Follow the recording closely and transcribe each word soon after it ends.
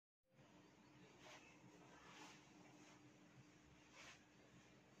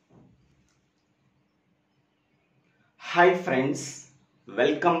Hi friends,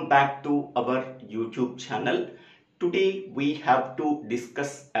 welcome back to our YouTube channel. Today we have to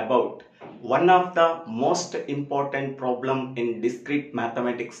discuss about one of the most important problem in discrete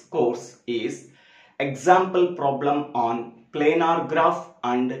mathematics course is example problem on planar graph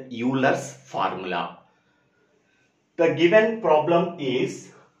and Euler's formula. The given problem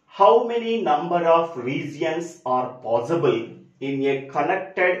is how many number of regions are possible in a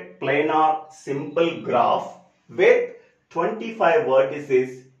connected planar simple graph with 25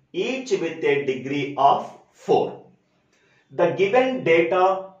 vertices, each with a degree of 4. The given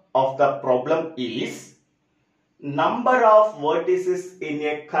data of the problem is number of vertices in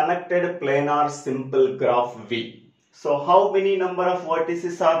a connected planar simple graph V. So how many number of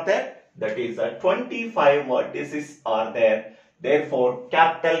vertices are there? That is 25 vertices are there. Therefore,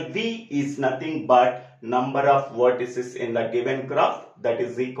 capital V is nothing but number of vertices in the given graph, that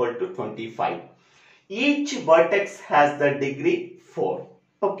is equal to 25. Each vertex has the degree 4.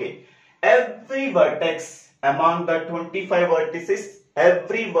 Okay. Every vertex among the 25 vertices,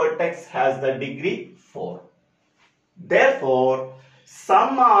 every vertex has the degree 4. Therefore,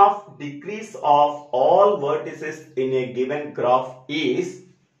 sum of degrees of all vertices in a given graph is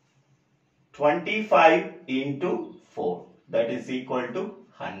 25 into 4. That is equal to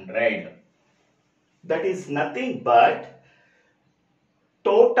 100. That is nothing but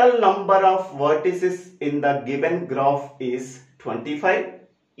total number of vertices in the given graph is 25.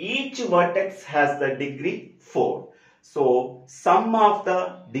 Each vertex has the degree 4. So, sum of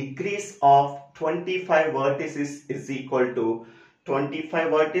the degrees of 25 vertices is equal to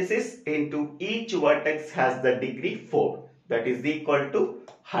 25 vertices into each vertex has the degree 4. That is equal to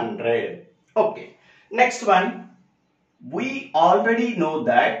 100. Okay. Next one. We already know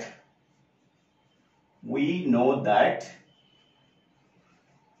that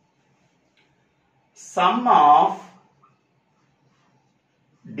sum of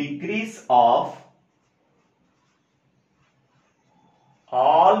degrees of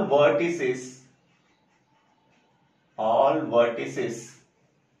all vertices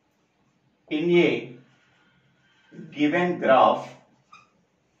in a given graph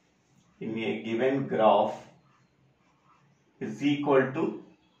is equal to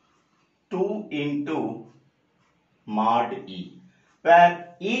 2 into mod E,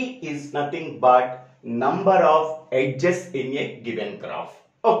 where E is nothing but number of edges in a given graph.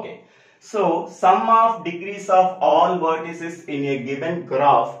 Okay. So, sum of degrees of all vertices in a given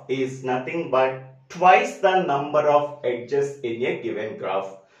graph is nothing but twice the number of edges in a given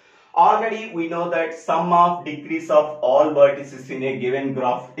graph. Already we know that sum of degrees of all vertices in a given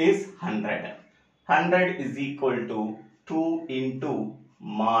graph is 100. 100 is equal to 2 into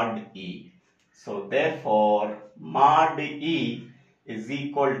mod E. So, therefore, mod E is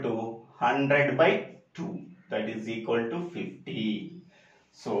equal to 100 by 2. That is equal to 50.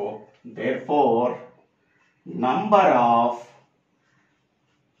 So, therefore, number of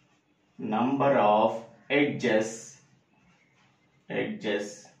edges in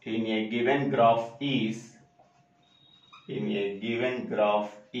a given graph is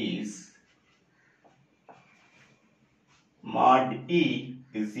mod E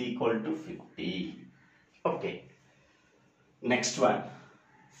is equal to 50. Okay. Next one.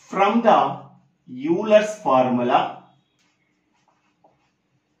 From the Euler's formula,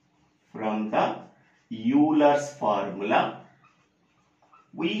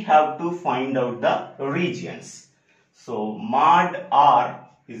 we have to find out the regions. So, mod R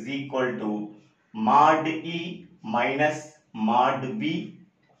is equal to mod E minus mod V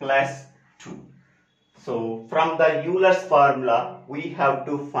plus 2. So, from the Euler's formula, we have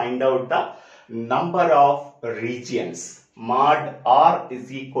to find out the number of regions. Mod R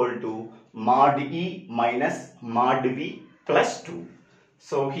is equal to mod E minus mod V plus 2.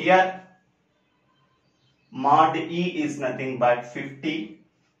 So, here mod E is nothing but 50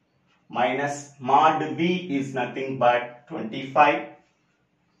 minus mod V is nothing but 25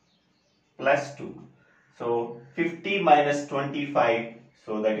 plus 2. So, 50 minus 25,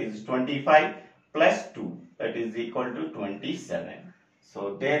 so that is 25 plus 2, that is equal to 27.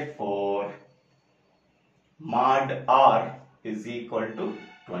 So, therefore, mod R is equal to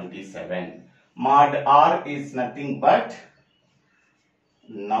 27. Mod R is nothing but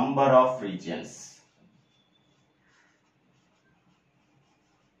number of regions.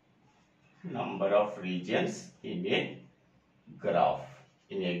 Number of regions in a graph,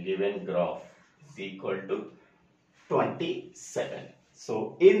 in a given graph is equal to 27.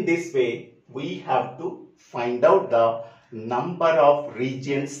 So, in this way, we have to find out the number of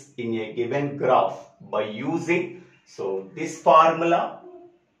regions in a given graph by using this formula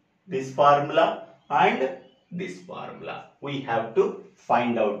and this formula. We have to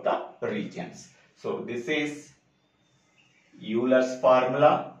find out the regions. So this is Euler's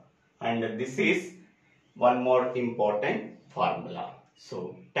formula, and this is one more important formula.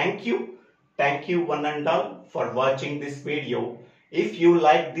 So thank you one and all for watching this video. If you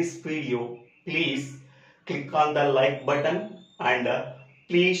like this video, please click on the like button, and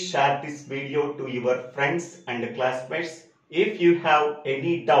please share this video to your friends and classmates. If you have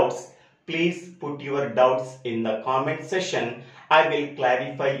any doubts, please put your doubts in the comment section. I will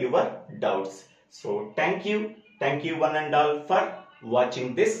clarify your doubts. So thank you one and all for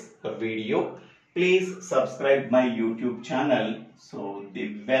watching this video. Please subscribe my YouTube channel. So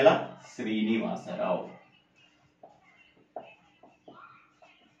DIVVELA SRINIVASA.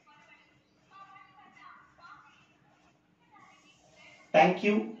 Thank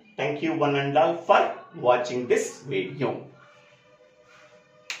you one and all for watching this video.